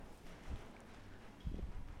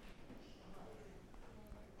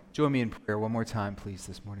Join me in prayer one more time, please,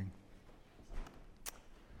 this morning.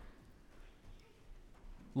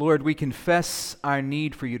 Lord, we confess our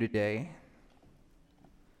need for you today.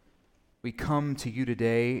 We come to you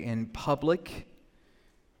today in public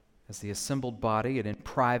as the assembled body, and in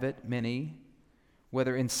private, many,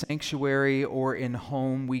 whether in sanctuary or in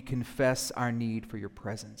home, we confess our need for your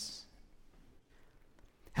presence.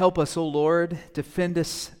 Help us, O Lord, defend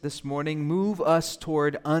us this morning. Move us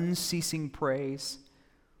toward unceasing praise.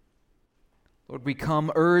 Lord, we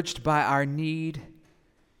come urged by our need,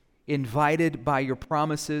 invited by your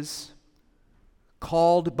promises,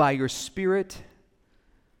 called by your Spirit.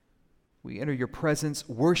 We enter your presence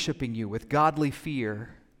worshiping you with godly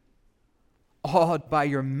fear, awed by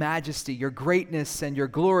your majesty, your greatness, and your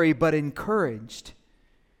glory, but encouraged,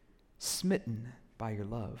 smitten by your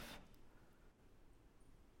love.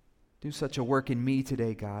 Do such a work in me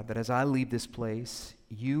today, God, that as I leave this place,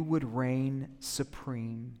 you would reign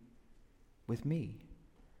supreme with me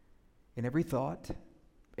in every thought,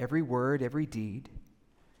 every word, every deed.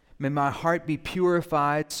 May my heart be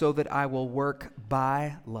purified so that I will work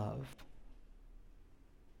by love.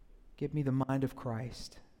 Give me the mind of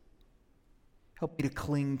Christ. Help me to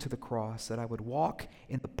cling to the cross, that I would walk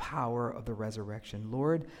in the power of the resurrection.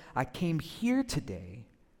 Lord, I came here today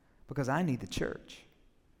because I need the church.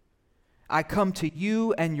 I come to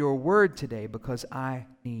you and your word today because I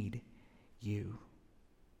need you.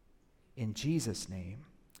 In Jesus' name,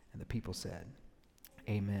 and the people said,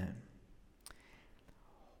 amen.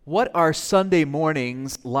 What are Sunday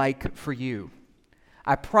mornings like for you?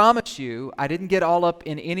 I promise you, I didn't get all up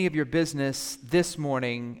in any of your business this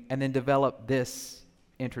morning and then develop this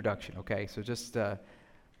introduction, okay? So just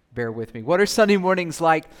bear with me. What are Sunday mornings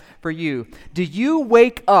like for you? Do you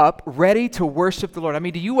wake up ready to worship the Lord? I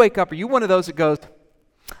mean, do you wake up, are you one of those that goes,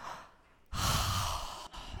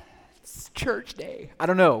 it's church day? I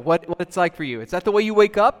don't know what it's like for you. Is that the way you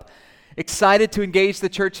wake up? Excited to engage the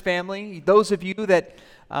church family? Those of you that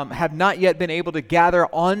have not yet been able to gather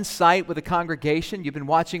on site with a congregation, you've been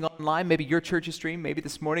watching online, maybe your church's stream, maybe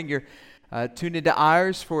this morning you're tuned into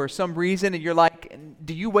ours for some reason, and you're like,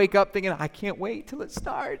 do you wake up thinking, I can't wait till it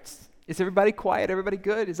starts? Is everybody quiet? Everybody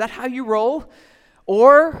good? Is that how you roll?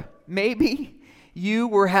 Or maybe you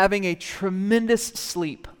were having a tremendous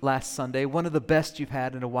sleep last Sunday, one of the best you've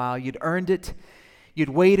had in a while. You'd earned it. You'd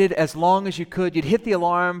waited as long as you could. You'd hit the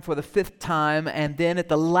alarm for the 5th time, and then at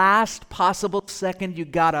the last possible second you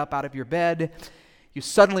got up out of your bed, you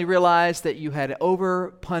suddenly realized that you had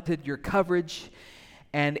over-punted your coverage,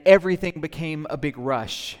 and everything became a big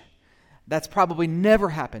rush. That's probably never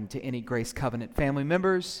happened to any Grace Covenant family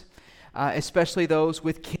members, especially those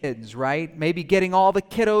with kids, right? Maybe getting all the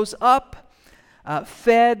kiddos up,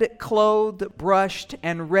 fed, clothed, brushed,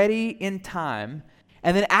 and ready in time,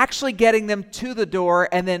 and then actually getting them to the door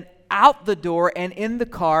and then out the door and in the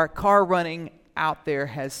car running out there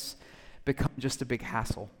has become just a big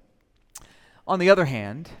hassle. On the other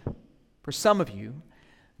hand, for some of you,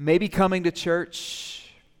 maybe coming to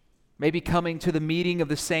church, maybe coming to the meeting of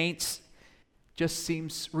the saints just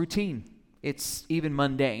seems routine. It's even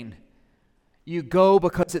mundane. You go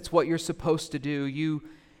because it's what you're supposed to do. You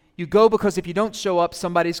go because if you don't show up,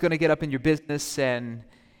 somebody's going to get up in your business, and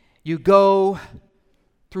you go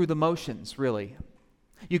through the motions, really.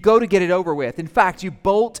 You go to get it over with. In fact, you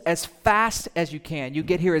bolt as fast as you can. You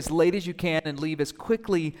get here as late as you can and leave as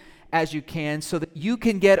quickly as you can so that you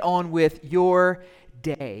can get on with your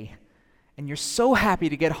day. And you're so happy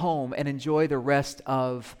to get home and enjoy the rest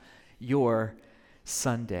of your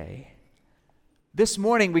Sunday. This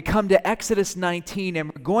morning we come to Exodus 19, and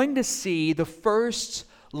we're going to see the first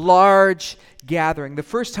large gathering, the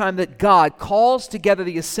first time that God calls together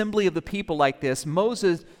the assembly of the people like this.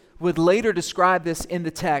 Moses would later describe this in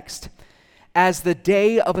the text as the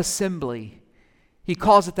day of assembly. He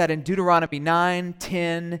calls it that in Deuteronomy 9,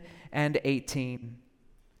 10, and 18.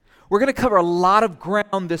 We're going to cover a lot of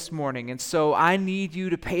ground this morning, and so I need you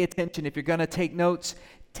to pay attention. If you're going to take notes,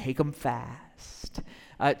 take them fast.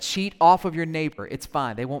 Cheat off of your neighbor. It's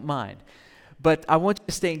fine. They won't mind. But I want you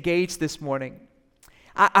to stay engaged this morning.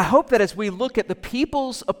 I hope that as we look at the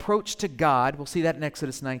people's approach to God, we'll see that in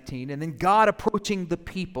Exodus 19, and then God approaching the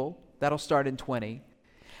people, that'll start in 20.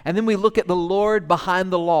 And then we look at the Lord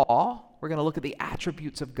behind the law. We're going to look at the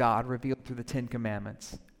attributes of God revealed through the 10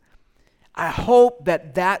 Commandments. I hope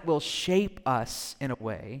that that will shape us in a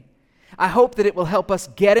way. I hope that it will help us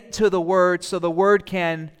get into the Word so the Word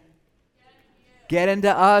can get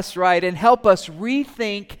into us, right, and help us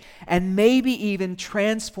rethink and maybe even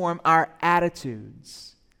transform our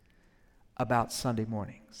attitudes about Sunday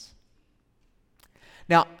mornings.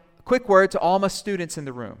 Now, quick word to all my students in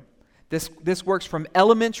the room. This works from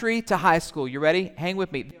elementary to high school. You ready? Hang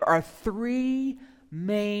with me. There are three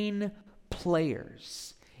main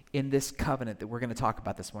players in this covenant that we're going to talk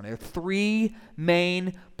about this morning. There are three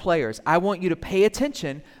main players. I want you to pay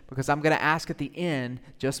attention because I'm going to ask at the end,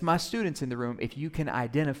 just my students in the room, if you can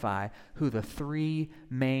identify who the three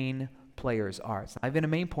main players are. It's not even a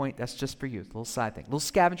main point. That's just for you. It's a little side thing. A little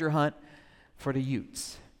scavenger hunt for the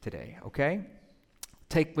Utes today, okay?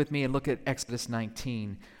 Take with me and look at Exodus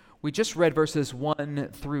 19. We just read verses 1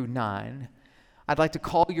 through 9. I'd like to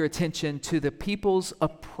call your attention to the people's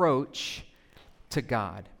approach to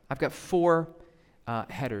God. I've got four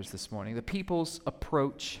headers this morning. The people's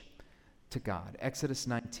approach to God. Exodus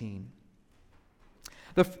 19.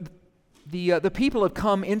 The people have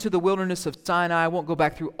come into the wilderness of Sinai. I won't go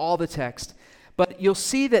back through all the text, but you'll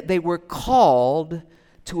see that they were called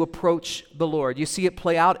to approach the Lord. You see it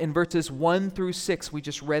play out in verses 1 through 6. We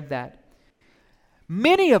just read that.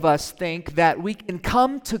 Many of us think that we can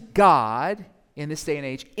come to God in this day and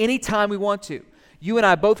age anytime we want to. You and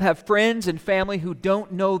I both have friends and family who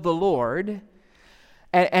don't know the Lord.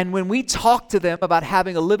 And when we talk to them about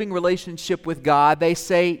having a living relationship with God, they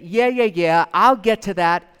say, yeah, I'll get to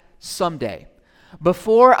that someday.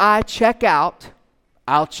 Before I check out,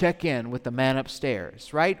 I'll check in with the man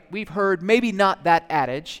upstairs, right? We've heard, maybe not that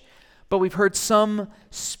adage, but we've heard some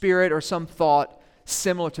spirit or some thought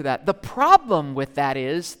similar to that. The problem with that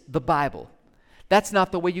is the Bible. That's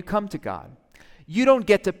not the way you come to God. You don't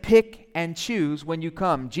get to pick and choose when you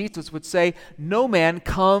come. Jesus would say, no man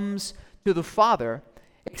comes to the Father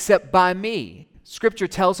except by me. Scripture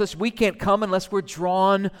tells us we can't come unless we're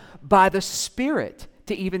drawn by the Spirit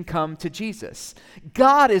to even come to Jesus.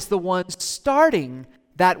 God is the one starting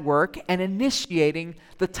that work and initiating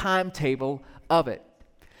the timetable of it.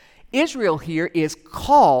 Israel here is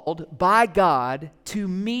called by God to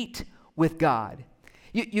meet with God.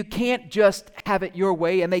 You can't just have it your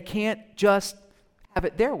way, and they can't just have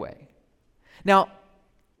it their way. Now,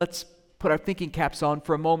 let's put our thinking caps on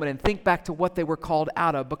for a moment and think back to what they were called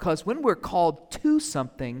out of, because when we're called to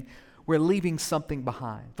something, we're leaving something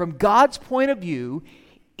behind. From God's point of view,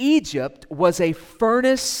 Egypt was a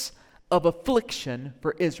furnace of affliction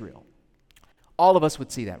for Israel. All of us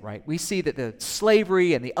would see that, right? We see that the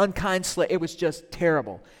slavery and the unkind slave, it was just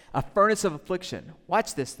terrible. A furnace of affliction.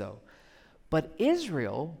 Watch this, though. But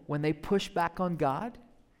Israel, when they push back on God,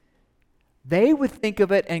 they would think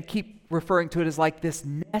of it and keep referring to it as like this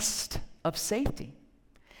nest of safety.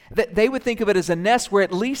 They would think of it as a nest where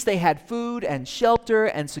at least they had food and shelter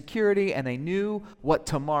and security, and they knew what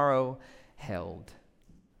tomorrow held.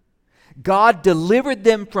 God delivered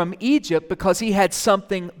them from Egypt because he had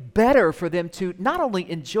something better for them to not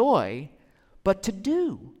only enjoy, but to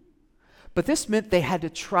do. But this meant they had to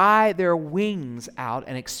try their wings out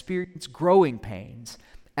and experience growing pains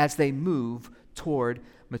as they move toward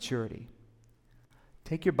maturity.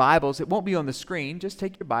 Take your Bibles. It won't be on the screen. Just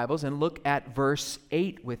take your Bibles and look at verse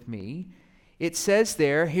 8 with me. It says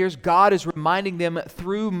there, here's God is reminding them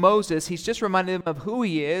through Moses. He's just reminding them of who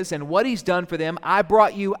he is and what he's done for them. I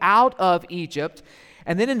brought you out of Egypt.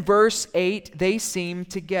 And then in verse 8, they seem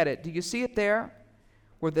to get it. Do you see it there?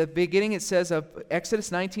 Where the beginning it says of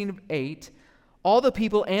Exodus 19:8, all the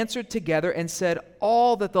people answered together and said,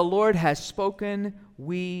 all that the Lord has spoken,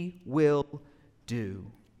 we will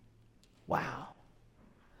do. Wow.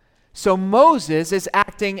 So Moses is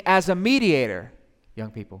acting as a mediator.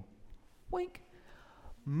 Young people, wink.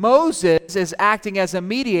 Moses is acting as a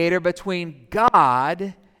mediator between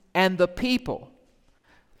God and the people.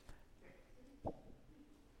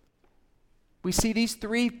 We see these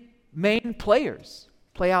three main players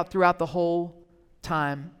play out throughout the whole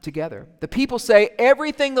time together. The people say,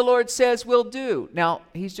 everything the Lord says we'll do. Now,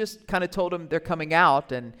 he's just kind of told them they're coming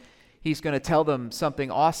out and he's going to tell them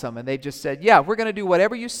something awesome. And they just said, yeah, we're going to do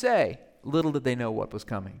whatever you say. Little did they know what was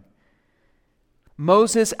coming.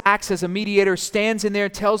 Moses acts as a mediator, stands in there,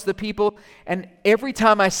 tells the people, and every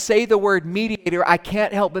time I say the word mediator, I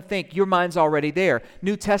can't help but think your mind's already there.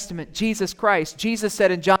 New Testament, Jesus Christ. Jesus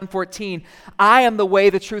said in John 14, I am the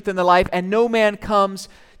way, the truth, and the life, and no man comes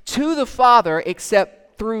to the Father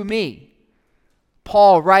except through me.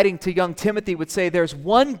 Paul, writing to young Timothy, would say there's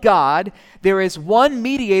one God, there is one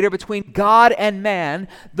mediator between God and man,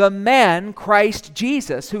 the man, Christ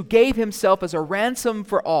Jesus, who gave himself as a ransom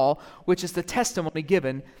for all, which is the testimony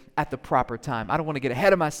given at the proper time. I don't want to get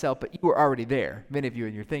ahead of myself, but you were already there. Many of you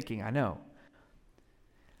in your thinking, I know.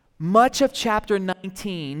 Much of chapter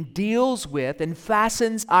 19 deals with and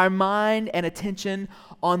fastens our mind and attention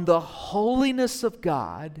on the holiness of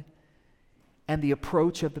God and the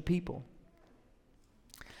approach of the people.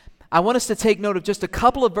 I want us to take note of just a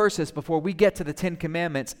couple of verses before we get to the Ten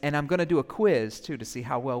Commandments, and I'm going to do a quiz, too, to see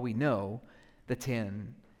how well we know the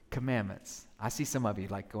Ten Commandments. I see some of you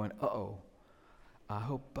like going, uh-oh, I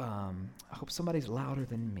hope somebody's louder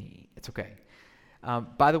than me. It's okay.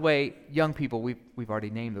 By the way, young people, we've already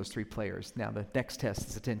named those 3 players. Now the next test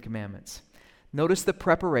is the Ten Commandments. Notice the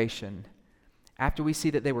preparation. After we see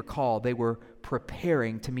that they were called, they were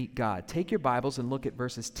preparing to meet God. Take your Bibles and look at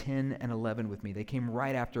verses 10 and 11 with me. They came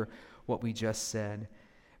right after what we just said.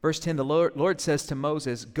 Verse 10, the Lord says to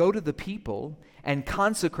Moses, "Go to the people and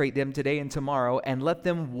consecrate them today and tomorrow, and let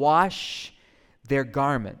them wash their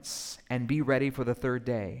garments and be ready for the 3rd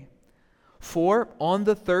day. For on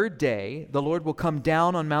the 3rd day, the Lord will come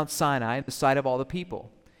down on Mount Sinai in the sight of all the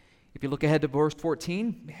people." If you look ahead to verse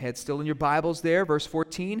 14, head still in your Bibles there, verse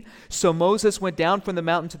 14. "So Moses went down from the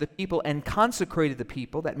mountain to the people and consecrated the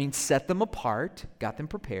people," that means set them apart, got them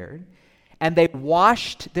prepared, "and they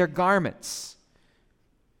washed their garments."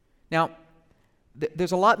 Now,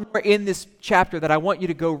 there's a lot more in this chapter that I want you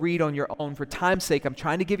to go read on your own. For time's sake, I'm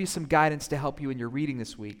trying to give you some guidance to help you in your reading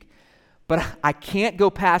this week. But I can't go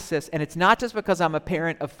past this, and it's not just because I'm a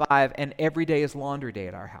parent of 5 and every day is laundry day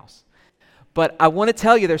at our house. But I want to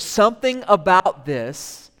tell you there's something about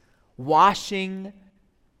this washing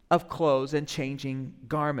of clothes and changing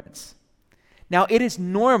garments. Now, it is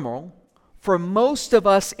normal for most of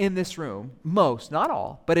us in this room, most, not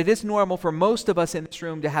all, but it is normal for most of us in this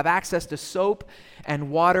room to have access to soap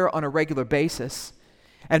and water on a regular basis.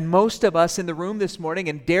 And most of us in the room this morning,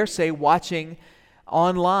 and dare say watching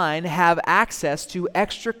online, have access to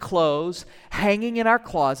extra clothes hanging in our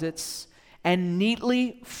closets and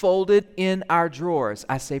neatly folded in our drawers.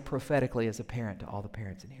 I say prophetically as a parent to all the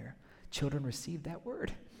parents in here. Children receive that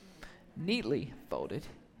word. Neatly folded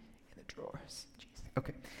in the drawers. Jeez.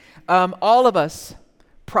 Okay. All of us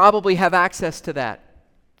probably have access to that.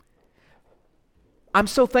 I'm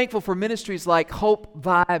so thankful for ministries like Hope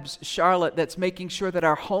Vibes Charlotte that's making sure that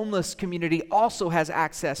our homeless community also has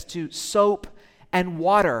access to soap and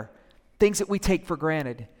water, things that we take for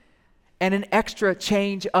granted, and an extra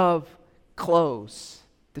change of clothes.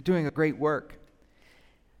 They're doing a great work.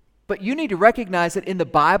 But you need to recognize that in the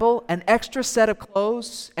Bible, an extra set of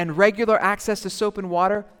clothes and regular access to soap and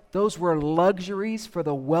water, those were luxuries for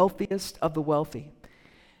the wealthiest of the wealthy.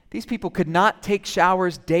 These people could not take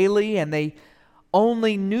showers daily, and they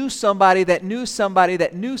only knew somebody that knew somebody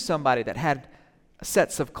that knew somebody that had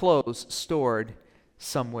sets of clothes stored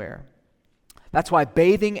somewhere. That's why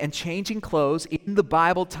bathing and changing clothes in the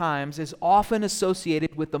Bible times is often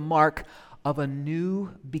associated with the mark of a new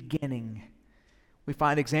beginning. We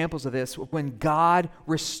find examples of this when God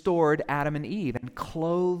restored Adam and Eve and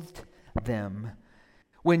clothed them.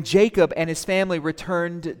 When Jacob and his family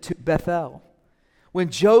returned to Bethel. When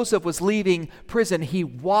Joseph was leaving prison, he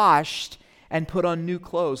washed and put on new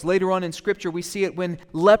clothes. Later on in Scripture, we see it when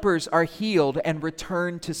lepers are healed and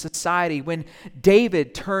return to society, when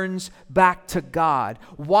David turns back to God.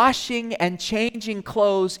 Washing and changing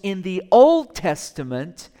clothes in the Old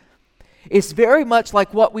Testament is very much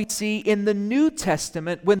like what we see in the New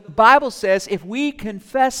Testament when the Bible says if we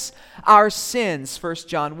confess our sins, 1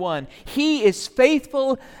 John 1, He is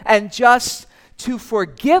faithful and just to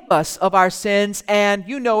forgive us of our sins and,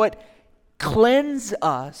 you know it, cleanse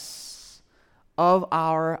us of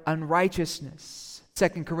our unrighteousness.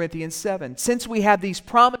 2 Corinthians 7. Since we have these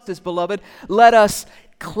promises, beloved, let us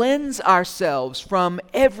cleanse ourselves from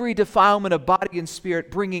every defilement of body and spirit,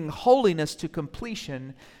 bringing holiness to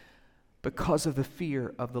completion because of the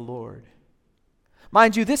fear of the Lord.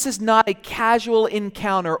 Mind you, this is not a casual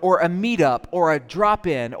encounter or a meetup or a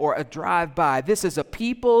drop-in or a drive-by. This is a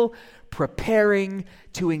people preparing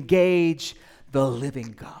to engage the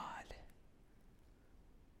living God.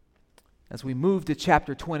 As we move to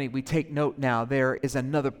chapter 20, we take note now there is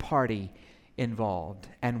another party involved.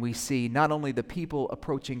 And we see not only the people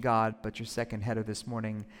approaching God, but your second header this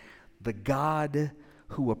morning, the God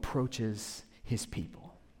who approaches His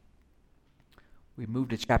people. We move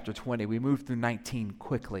to chapter 20. We move through 19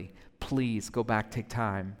 quickly. Please go back, take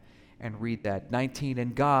time, and read that. 19,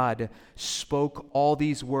 and God spoke all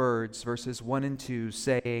these words, verses 1 and 2,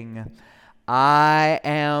 saying, I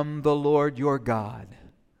am the Lord your God,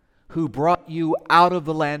 who brought you out of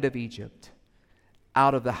the land of Egypt,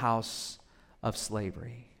 out of the house of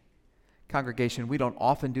slavery. Congregation, we don't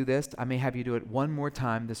often do this. I may have you do it one more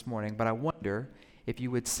time this morning, but I wonder if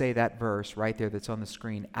you would say that verse right there that's on the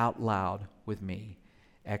screen out loud with me.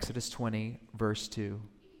 Exodus 20, verse 2.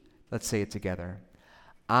 Let's say it together.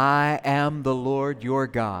 I am the Lord your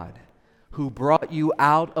God, who brought you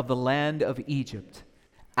out of the land of Egypt,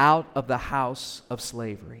 out of the house of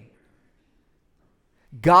slavery.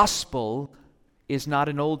 Gospel is not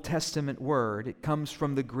an Old Testament word. It comes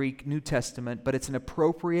from the Greek New Testament, but it's an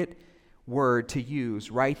appropriate word to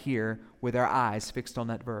use right here with our eyes fixed on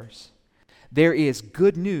that verse. There is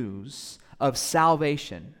good news of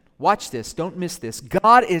salvation. Watch this, don't miss this.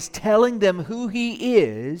 God is telling them who He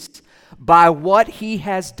is by what He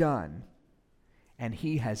has done. And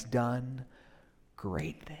He has done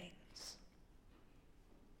great things.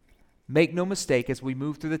 Make no mistake, as we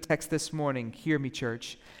move through the text this morning, hear me,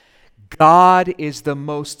 church, God is the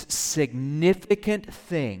most significant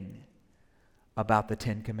thing about the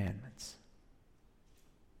Ten Commandments.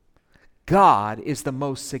 God is the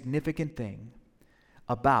most significant thing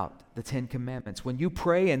about the Ten Commandments. When you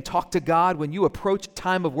pray and talk to God, when you approach a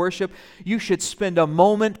time of worship, you should spend a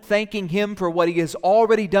moment thanking Him for what He has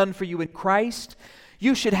already done for you in Christ.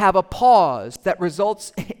 You should have a pause that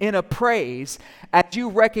results in a praise as you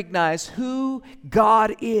recognize who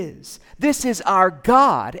God is. This is our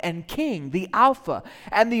God and King, the Alpha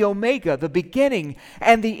and the Omega, the beginning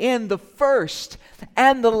and the end, the first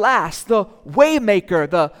and the last, the waymaker,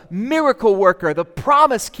 the miracle worker, the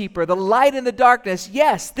promise keeper, the light in the darkness.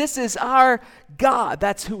 Yes, this is our God.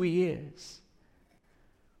 That's who He is.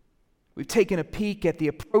 We've taken a peek at the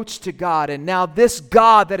approach to God, and now this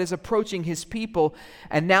God that is approaching His people,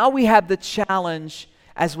 and now we have the challenge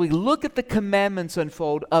as we look at the commandments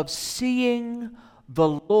unfold of seeing the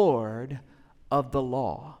Lord of the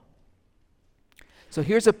law. So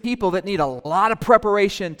here's a people that need a lot of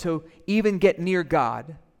preparation to even get near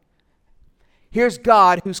God. Here's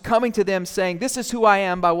God who's coming to them saying, this is who I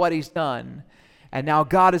am by what He's done. And now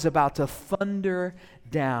God is about to thunder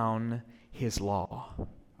down His law.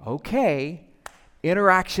 Okay,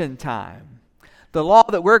 interaction time. The law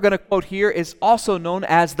that we're going to quote here is also known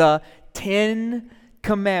as the Ten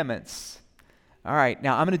Commandments. All right,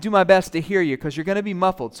 now I'm going to do my best to hear you because you're going to be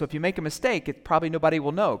muffled. So if you make a mistake, it probably nobody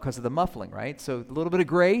will know because of the muffling, right? So a little bit of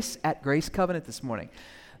grace at Grace Covenant this morning.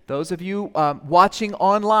 Those of you watching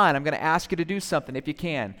online, I'm going to ask you to do something if you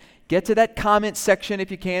can. Get to that comment section if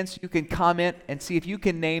you can so you can comment and see if you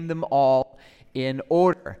can name them all in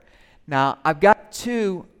order. Now, I've got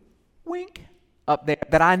two wink up there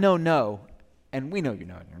that I know, and we know you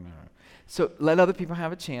know. So let other people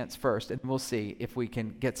have a chance first, and we'll see if we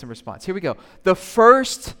can get some response. Here we go. The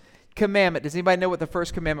first commandment. Does anybody know what the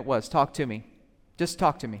first commandment was? Talk to me. Just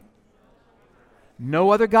talk to me.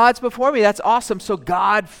 No other gods before me. That's awesome. So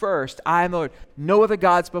God first. I am the Lord. No other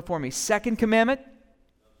gods before me. Second commandment.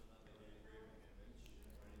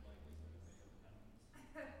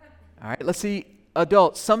 All right, let's see.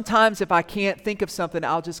 Adults, sometimes if I can't think of something,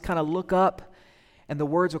 I'll just kind of look up and the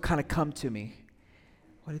words will kind of come to me.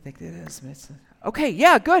 What do you think that is? Okay,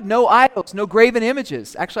 yeah, good. No idols, no graven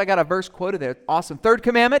images. Actually, I got a verse quoted there. Awesome. Third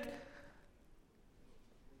commandment.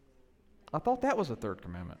 I thought that was a third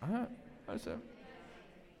commandment. What is it?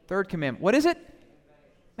 Third commandment. What is it?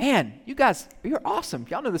 Man, you guys, you're awesome.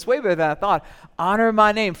 Y'all know this way better than I thought. Honor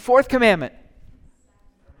my name. Fourth commandment.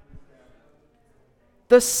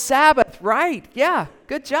 The Sabbath, right. Yeah,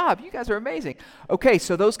 good job. You guys are amazing. Okay,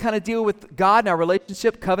 so those kind of deal with God and our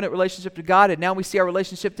relationship, covenant relationship to God, and now we see our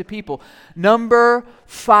relationship to people. Number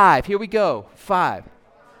 5. Here we go. 5.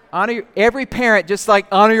 Honor every parent, just like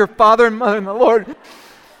honor your father and mother in the Lord.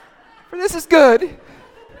 For this is good.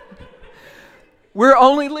 We're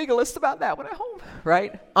only legalists about that one at home,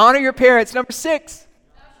 right? Honor your parents. Number 6.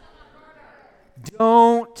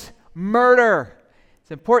 Don't murder.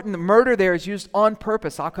 It's important the murder there is used on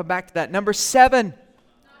purpose. I'll come back to that. Number 7.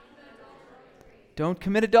 Don't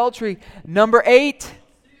commit adultery. Number 8.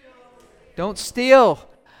 Don't steal.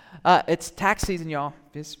 It's tax season, y'all.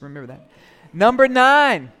 Just remember that. Number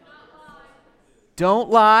 9. Don't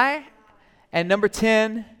lie. And number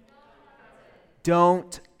 10.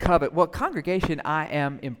 Don't covet. Well, congregation, I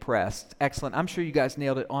am impressed. Excellent. I'm sure you guys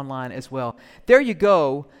nailed it online as well. There you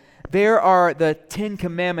go. There are the 10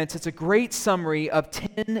 Commandments. It's a great summary of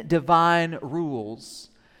 10 divine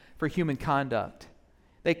rules for human conduct.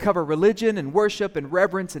 They cover religion and worship and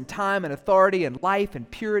reverence and time and authority and life and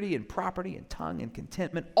purity and property and tongue and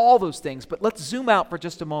contentment, all those things. But let's zoom out for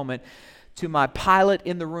just a moment to my pilot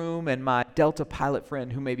in the room and my Delta pilot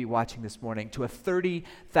friend who may be watching this morning, to a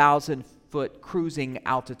 30,000-foot cruising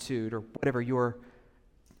altitude or whatever your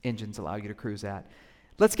engines allow you to cruise at.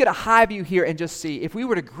 Let's get a high view here and just see. If we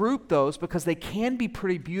were to group those, because they can be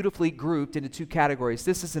pretty beautifully grouped into 2 categories.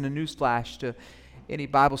 This isn't a newsflash to any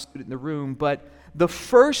Bible student in the room, but the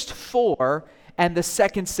first 4 and the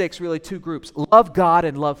second 6, really 2 groups. Love God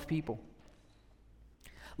and love people.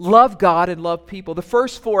 love God and love people. The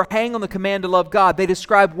first four hang on the command to love God. They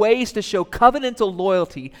describe ways to show covenantal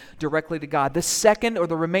loyalty directly to God. The second, or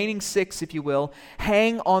the remaining six, if you will,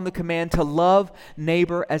 hang on the command to love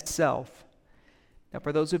neighbor as self. Now,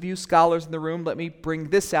 for those of you scholars in the room, let me bring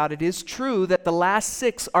this out. It is true that the last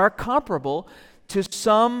six are comparable to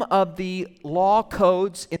some of the law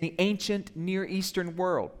codes in the ancient Near Eastern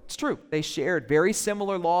world. It's true. They shared very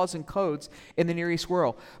similar laws and codes in the Near East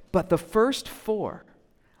world. But the first four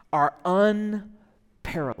are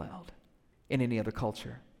unparalleled in any other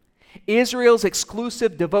culture. Israel's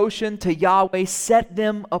exclusive devotion to Yahweh set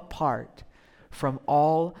them apart from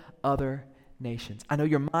all other nations. I know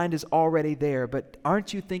your mind is already there, but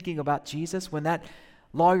aren't you thinking about Jesus when that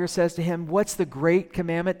lawyer says to him, "What's the great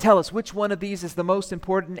commandment? Tell us, which one of these is the most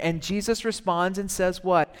important?" And Jesus responds and says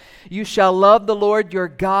what? "You shall love the Lord your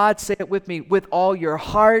God," say it with me, "with all your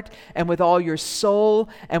heart and with all your soul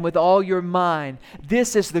and with all your mind.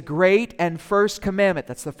 This is the great and first commandment."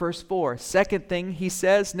 That's the first four. Second thing he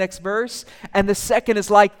says, next verse, "And the second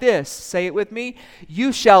is like this," say it with me,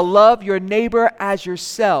 "You shall love your neighbor as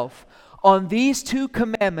yourself. On these two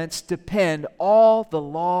commandments depend all the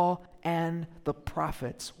law and the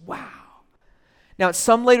prophets." Wow. Now, at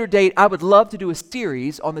some later date, I would love to do a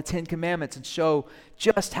series on the Ten Commandments and show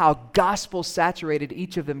just how gospel-saturated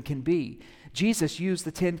each of them can be. Jesus used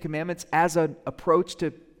the Ten Commandments as an approach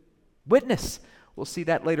to witness. We'll see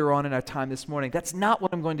that later on in our time this morning. That's not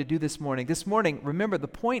what I'm going to do this morning. This morning, remember, the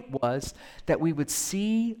point was that we would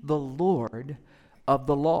see the Lord of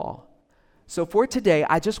the law. So for today,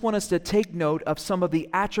 I just want us to take note of some of the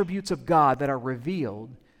attributes of God that are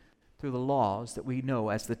revealed through the laws that we know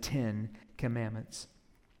as the Ten Commandments.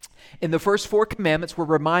 In the first four commandments, we're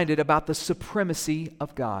reminded about the supremacy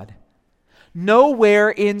of God. Nowhere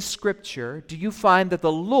in Scripture do you find that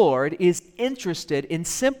the Lord is interested in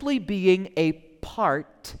simply being a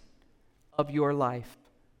part of your life.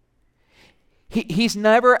 He's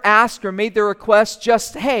never asked or made the request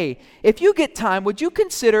just, "Hey, if you get time, would you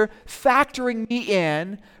consider factoring me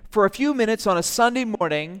in for a few minutes on a Sunday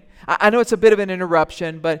morning? I know it's a bit of an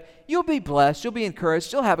interruption, but you'll be blessed, you'll be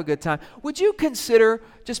encouraged, you'll have a good time. Would you consider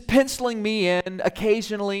just penciling me in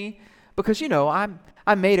occasionally? Because, you know,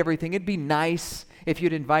 I made everything. It'd be nice if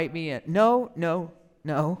you'd invite me in." No, no,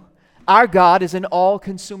 no. Our God is an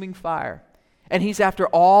all-consuming fire, and He's after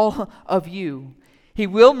all of you. He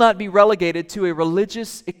will not be relegated to a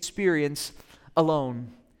religious experience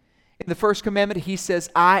alone. In the first commandment, He says,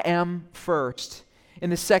 "I am first." In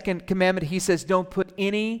the second commandment, He says, "Don't put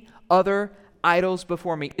any other idols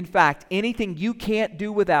before me." In fact, anything you can't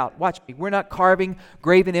do without. Watch me. We're not carving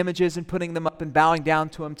graven images and putting them up and bowing down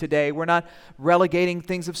to them today. We're not relegating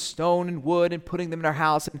things of stone and wood and putting them in our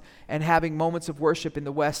house and having moments of worship in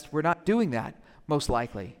the West. We're not doing that, most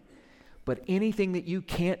likely. But anything that you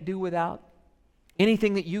can't do without,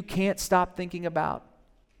 anything that you can't stop thinking about,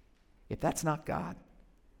 if that's not God,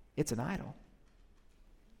 it's an idol.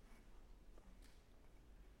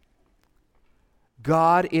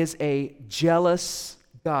 God is a jealous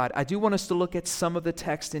God. I do want us to look at some of the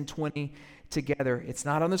text in 20 together. It's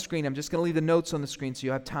not on the screen. I'm just going to leave the notes on the screen so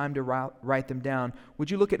you have time to write them down.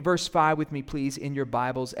 Would you look at verse 5 with me, please, in your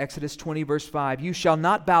Bibles? Exodus 20, verse 5. "You shall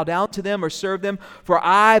not bow down to them or serve them, for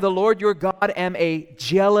I, the Lord your God, am a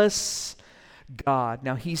jealous God."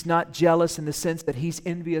 Now, He's not jealous in the sense that He's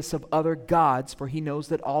envious of other gods, for He knows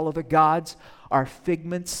that all other gods are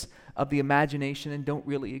figments of the imagination and don't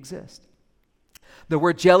really exist. The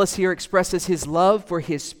word jealous here expresses His love for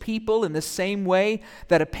His people in the same way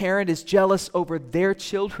that a parent is jealous over their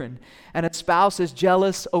children and a spouse is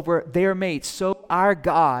jealous over their mate. So our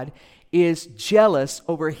God is jealous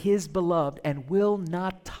over His beloved and will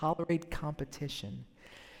not tolerate competition.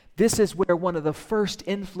 This is where one of the first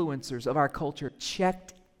influencers of our culture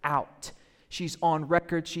checked out. She's on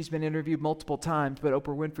record. She's been interviewed multiple times, but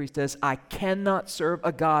Oprah Winfrey says, "I cannot serve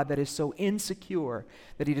a God that is so insecure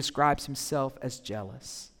that He describes Himself as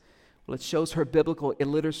jealous." Well, it shows her biblical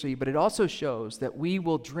illiteracy, but it also shows that we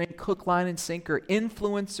will drink hook, line, and sinker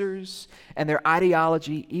influencers and their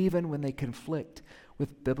ideology even when they conflict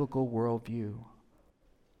with biblical worldview.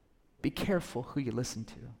 Be careful who you listen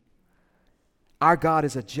to. Our God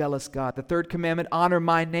is a jealous God. The third commandment, "Honor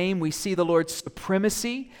my name." We see the Lord's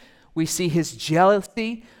supremacy. We see His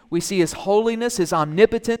jealousy. We see His holiness, His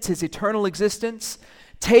omnipotence, His eternal existence.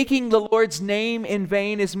 Taking the Lord's name in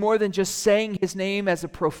vain is more than just saying His name as a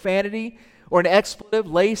profanity or an expletive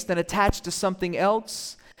laced and attached to something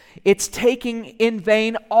else. It's taking in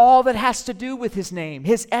vain all that has to do with His name,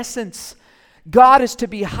 His essence. God is to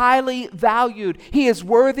be highly valued. He is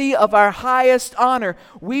worthy of our highest honor.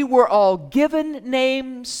 We were all given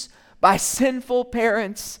names, by sinful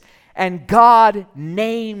parents, and God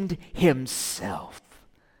named himself,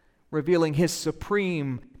 revealing his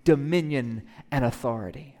supreme dominion and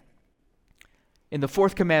authority. In the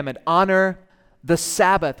fourth commandment, honor the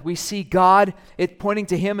Sabbath. We see God, it pointing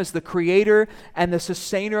to him as the creator and the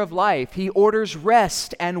sustainer of life. He orders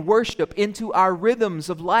rest and worship into our rhythms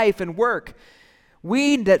of life and work.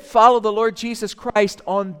 We that follow the Lord Jesus Christ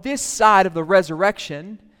on this side of the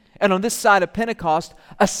resurrection and on this side of Pentecost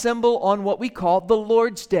assemble on what we call the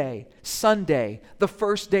Lord's Day, Sunday, the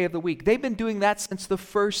first day of the week. They've been doing that since the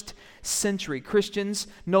first century. Christians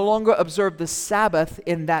no longer observe the Sabbath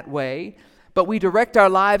in that way, but we direct our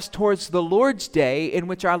lives towards the Lord's Day, in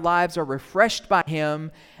which our lives are refreshed by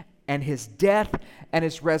him and his death and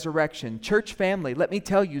his resurrection. Church family, let me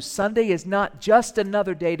tell you, Sunday is not just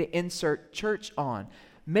another day to insert church on.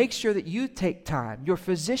 Make sure that you take time. Your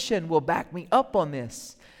physician will back me up on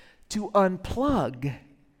this. To unplug,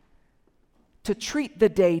 to treat the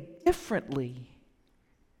day differently,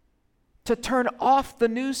 to turn off the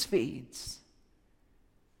news feeds,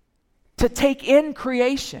 to take in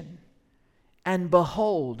creation and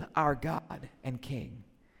behold our God and King.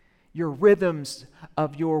 Your rhythms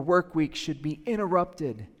of your work week should be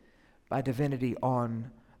interrupted by divinity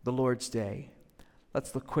on the Lord's Day.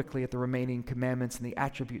 Let's look quickly at the remaining commandments and the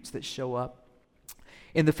attributes that show up.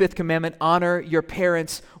 In the fifth commandment, honor your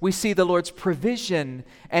parents. We see the Lord's provision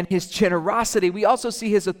and his generosity. We also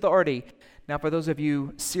see his authority. Now, for those of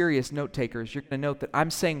you serious note takers, you're going to note that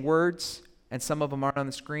I'm saying words, and some of them aren't on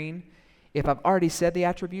the screen. If I've already said the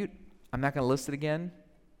attribute, I'm not going to list it again.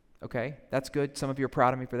 Okay, that's good. Some of you are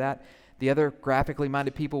proud of me for that. The other graphically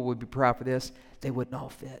minded people would be proud for this. They wouldn't all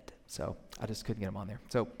fit. So I just couldn't get them on there.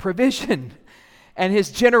 So provision and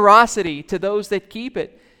his generosity to those that keep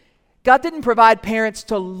it. God didn't provide parents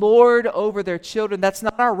to lord over their children. That's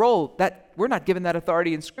not our role. We're not given that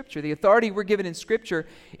authority in Scripture. The authority we're given in Scripture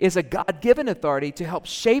is a God-given authority to help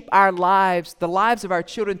shape our lives, the lives of our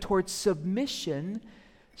children, towards submission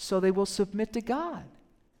so they will submit to God.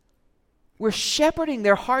 We're shepherding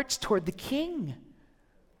their hearts toward the King.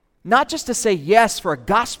 Not just to say yes for a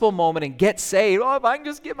gospel moment and get saved. Oh, if I can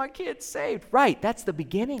just get my kids saved. Right, that's the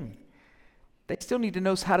beginning. They still need to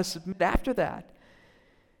know how to submit after that.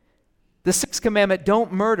 The sixth commandment,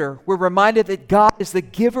 don't murder. We're reminded that God is the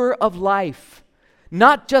giver of life.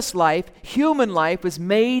 Not just life, human life was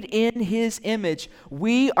made in his image.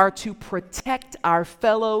 We are to protect our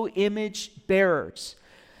fellow image bearers.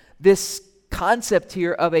 This concept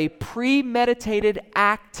here of a premeditated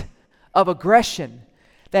act of aggression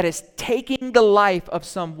that is taking the life of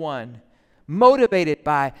someone, motivated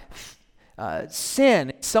by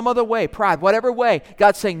sin, some other way, pride, whatever way.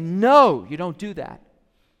 God's saying, no, you don't do that.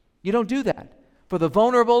 You don't do that. For the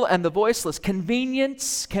vulnerable and the voiceless,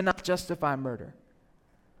 convenience cannot justify murder.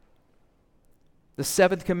 The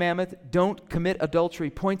seventh commandment, don't commit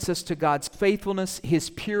adultery, points us to God's faithfulness,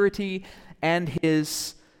 his purity, and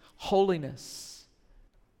his holiness.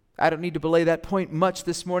 I don't need to belay that point much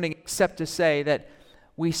this morning except to say that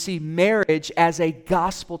we see marriage as a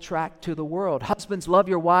gospel tract to the world. Husbands, love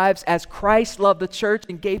your wives as Christ loved the church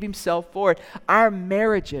and gave himself for it. Our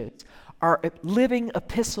marriages are living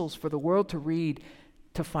epistles for the world to read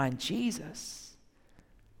to find Jesus.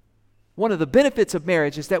 One of the benefits of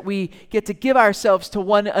marriage is that we get to give ourselves to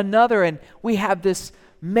one another, and we have this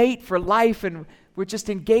mate for life, and we're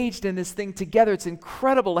just engaged in this thing together. It's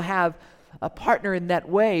incredible to have a partner in that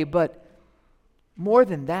way, but more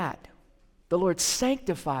than that, the Lord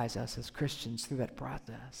sanctifies us as Christians through that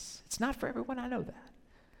process. It's not for everyone, I know that,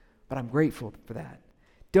 but I'm grateful for that.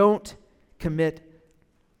 Don't commit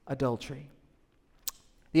adultery.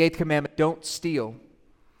 The eighth commandment, don't steal.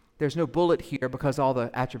 There's no bullet here because all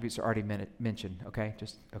the attributes are already mentioned, okay?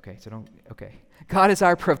 God is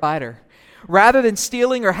our provider. Rather than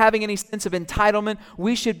stealing or having any sense of entitlement,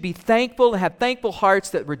 we should be thankful and have thankful hearts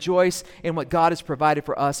that rejoice in what God has provided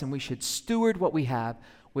for us, and we should steward what we have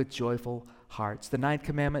with joyful hearts. The ninth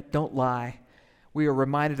commandment, don't lie. We are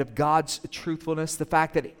reminded of God's truthfulness, the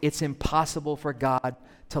fact that it's impossible for God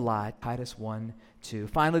to lie. Titus 1:2.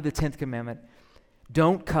 Finally, the 10th commandment,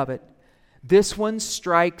 don't covet. This one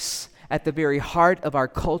strikes at the very heart of our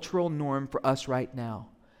cultural norm for us right now.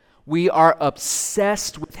 We are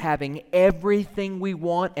obsessed with having everything we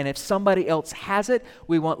want, and if somebody else has it,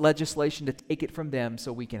 we want legislation to take it from them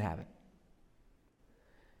so we can have it.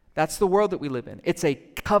 That's the world that we live in. It's a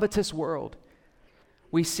covetous world.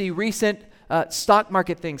 We see recent stock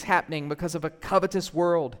market things happening because of a covetous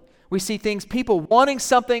world. We see things, people wanting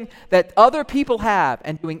something that other people have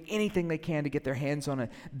and doing anything they can to get their hands on it.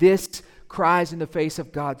 This cries in the face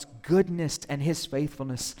of God's goodness and his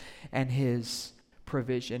faithfulness and his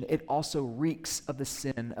provision, it also reeks of the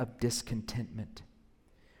sin of discontentment.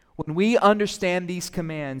 When we understand these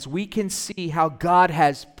commands, we can see how God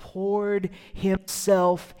has poured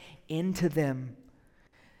himself into them.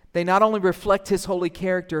 They not only reflect his holy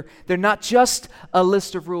character, they're not just a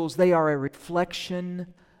list of rules, they are a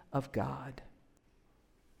reflection of God.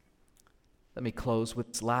 Let me close with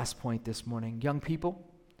this last point this morning. Young people,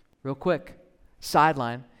 real quick,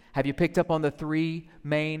 sideline. Have you picked up on the three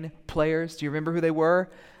main players? Do you remember who they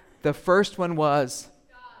were? The first one was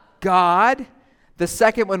God. The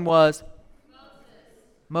second one was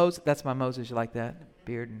Moses. That's my Moses. You like that?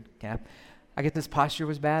 Beard and cap. I guess his posture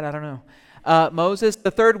was bad. I don't know. Moses.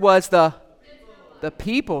 The third was the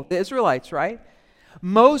people, the Israelites, right?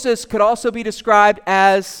 Moses could also be described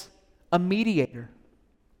as a mediator.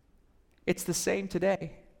 It's the same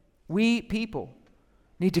today. We people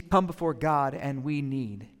need to come before God, and we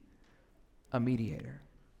need a mediator.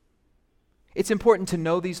 It's important to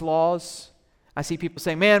know these laws. I see people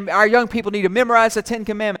saying, man, our young people need to memorize the 10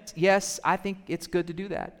 Commandments. Yes, I think it's good to do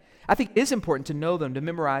that. I think it is important to know them, to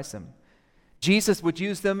memorize them. Jesus would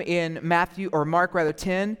use them in Mark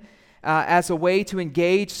 10 as a way to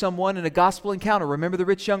engage someone in a gospel encounter. Remember the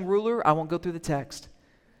rich young ruler? I won't go through the text.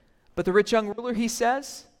 But the rich young ruler, he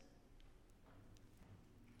says,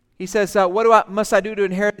 what must I do to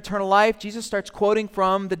inherit eternal life? Jesus starts quoting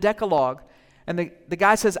from the Decalogue. And the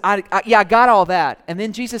guy says, I got all that. And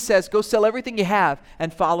then Jesus says, go sell everything you have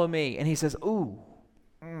and follow me. And he says,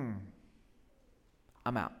 I'm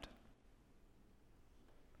out.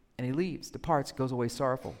 And he leaves, departs, goes away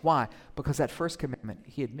sorrowful. Why? Because that first commandment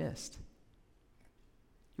he had missed.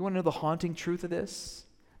 You want to know the haunting truth of this?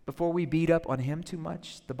 Before we beat up on him too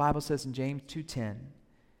much, the Bible says in James 2:10,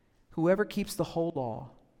 whoever keeps the whole law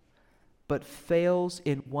but fails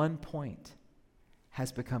in one point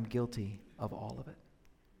has become guilty of all of it.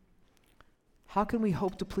 How can we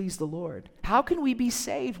hope to please the Lord? How can we be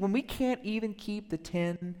saved when we can't even keep the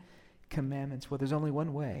 10 commandments? Well, there's only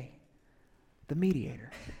one way. The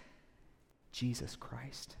mediator, Jesus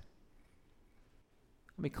Christ.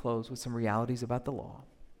 Let me close with some realities about the law.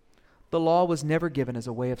 The law was never given as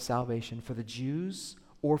a way of salvation for the Jews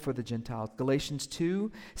or for the Gentiles. Galatians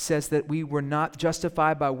 2 says that we were not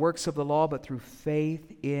justified by works of the law, but through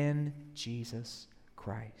faith in Jesus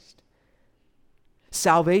Christ.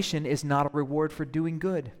 Salvation is not a reward for doing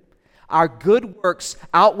good. Our good works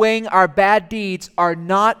outweighing our bad deeds are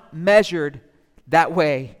not measured that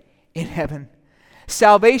way in heaven.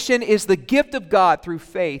 Salvation is the gift of God through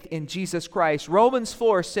faith in Jesus Christ. Romans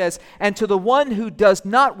 4 says, and to the one who does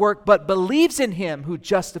not work but believes in him who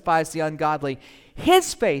justifies the ungodly,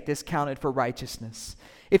 his faith is counted for righteousness.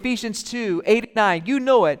 Ephesians 2:8-9, you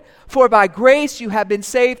know it, for by grace you have been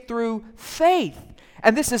saved through faith.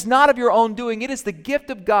 And this is not of your own doing, it is the gift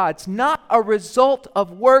of God. It's not a result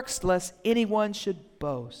of works, lest anyone should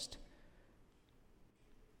boast.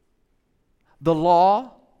 The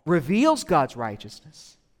law reveals God's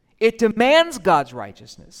righteousness. It demands God's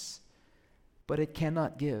righteousness, but it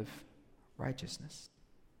cannot give righteousness.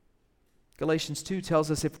 Galatians 2 tells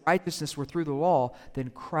us if righteousness were through the law, then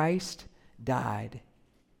Christ died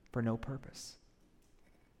for no purpose.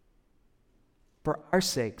 For our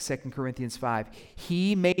sake, 2 Corinthians 5,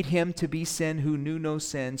 he made him to be sin who knew no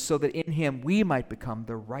sin, so that in him we might become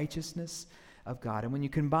the righteousness of God. And when you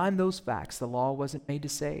combine those facts, the law wasn't made to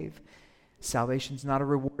save. Salvation's not a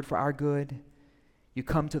reward for our good. You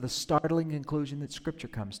come to the startling conclusion that Scripture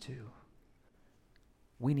comes to.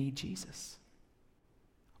 We need Jesus.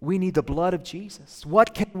 We need the blood of Jesus.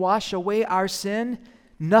 What can wash away our sin?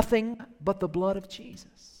 Nothing but the blood of Jesus.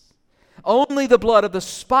 Only the blood of the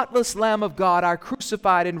spotless Lamb of God, our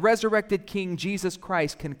crucified and resurrected King, Jesus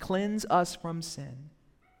Christ, can cleanse us from sin.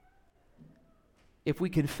 If we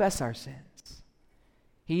confess our sins,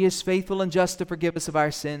 he is faithful and just to forgive us of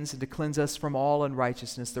our sins and to cleanse us from all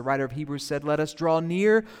unrighteousness. The writer of Hebrews said, let us draw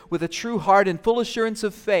near with a true heart and full assurance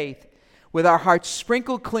of faith, with our hearts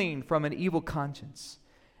sprinkled clean from an evil conscience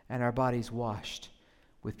and our bodies washed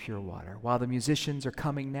with pure water. While the musicians are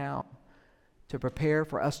coming now to prepare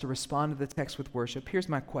for us to respond to the text with worship, here's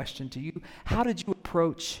my question to you. How did you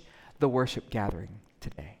approach the worship gathering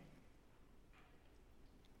today?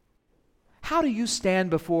 How do you stand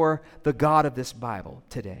before the God of this Bible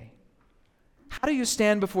today? How do you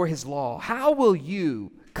stand before his law? How will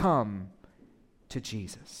you come to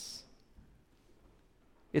Jesus?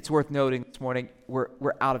 It's worth noting this morning, we're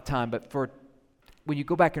out of time, but when you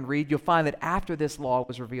go back and read, you'll find that after this law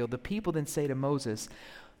was revealed, the people then say to Moses,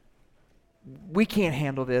 we can't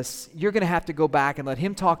handle this. You're going to have to go back and let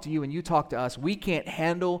him talk to you and you talk to us. We can't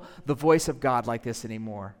handle the voice of God like this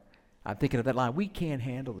anymore. I'm thinking of that line, we can't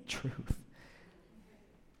handle the truth.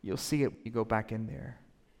 You'll see it when you go back in there.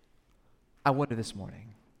 I wonder this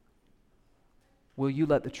morning, will you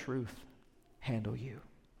let the truth handle you?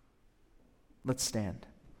 Let's stand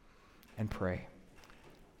and pray.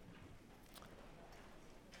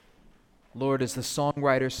 Lord, as the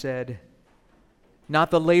songwriter said, not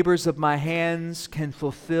the labors of my hands can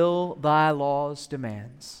fulfill thy law's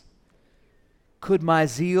demands. Could my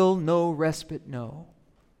zeal no respite know?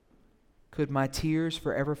 Could my tears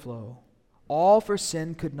forever flow? All for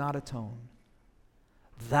sin could not atone.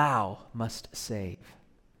 Thou must save,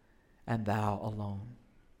 and thou alone.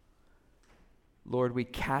 Lord, we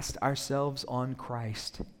cast ourselves on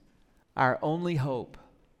Christ, our only hope.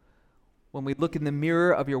 When we look in the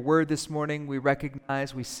mirror of your word this morning, we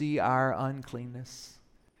recognize, we see our uncleanness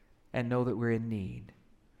and know that we're in need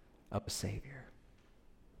of a Savior.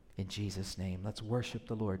 In Jesus' name, let's worship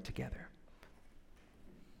the Lord together.